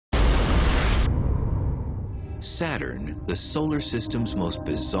Saturn, the solar system's most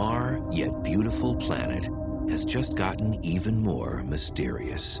bizarre yet beautiful planet, has just gotten even more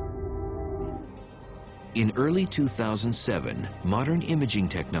mysterious. In early 2007, modern imaging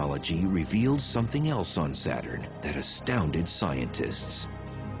technology revealed something else on Saturn that astounded scientists.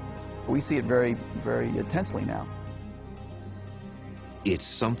 We see it very, very intensely now. It's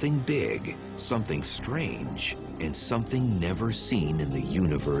something big, something strange, and something never seen in the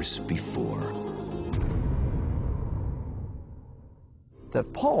universe before. The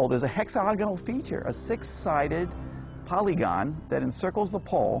pole, there's a hexagonal feature, a six-sided polygon that encircles the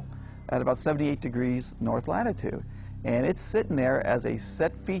pole at about 78 degrees north latitude. And it's sitting there as a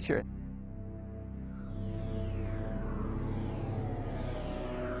set feature.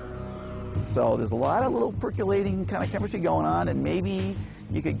 So there's a lot of little percolating kind of chemistry going on, and maybe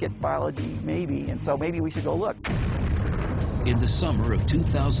you could get biology, maybe, and so maybe we should go look. In the summer of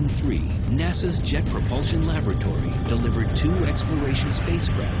 2003, NASA's Jet Propulsion Laboratory delivered 2 exploration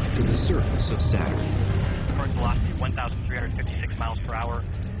spacecraft to the surface of Saturn. Current velocity 1,356 miles per hour.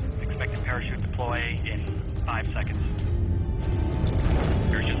 Expected parachute deploy in 5 seconds.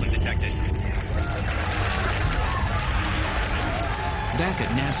 Parachute leak detected. Back at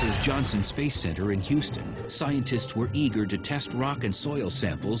NASA's Johnson Space Center in Houston, scientists were eager to test rock and soil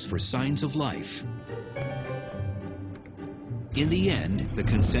samples for signs of life. In the end, the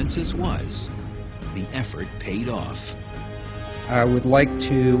consensus was the effort paid off. I would like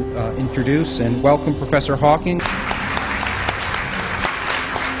to introduce and welcome Professor Hawking.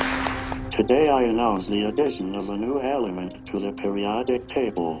 Today I announce the addition of a new element to the periodic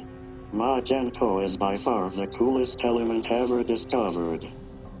table. Magento is by far the coolest element ever discovered.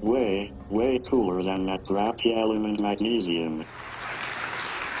 Way, way cooler than that crappy element magnesium.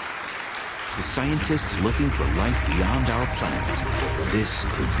 The scientists looking for life beyond our planet. This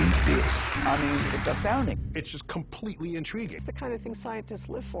could be big. I mean, it's astounding. It's just completely intriguing. It's the kind of thing scientists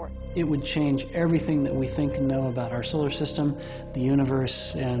live for. It would change everything that we think and know about our solar system, the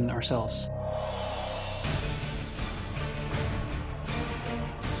universe, and ourselves.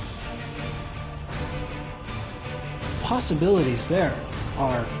 Possibilities there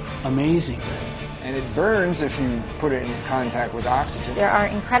are amazing. And it burns if you put it in contact with oxygen. There are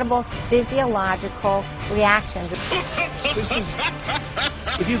incredible physiological reactions.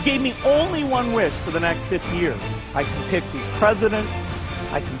 If you gave me only one wish for the next 50 years, I can pick who's president,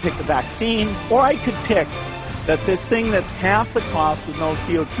 I can pick the vaccine, or I could pick that this thing that's half the cost with no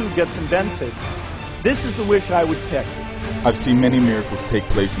CO2 gets invented. This is the wish I would pick. I've seen many miracles take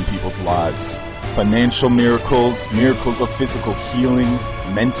place in people's lives. Financial miracles, miracles of physical healing,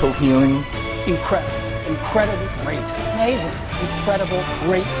 mental healing. Incredible, incredible, great, amazing, incredible,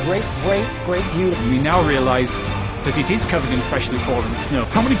 great, great, great, great, beautiful. We now realize that it is covered in freshly fallen snow.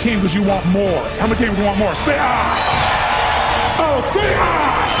 How many cables you want more? How many cables you want more? Say ah! Oh, say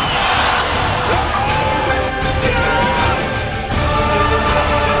ah!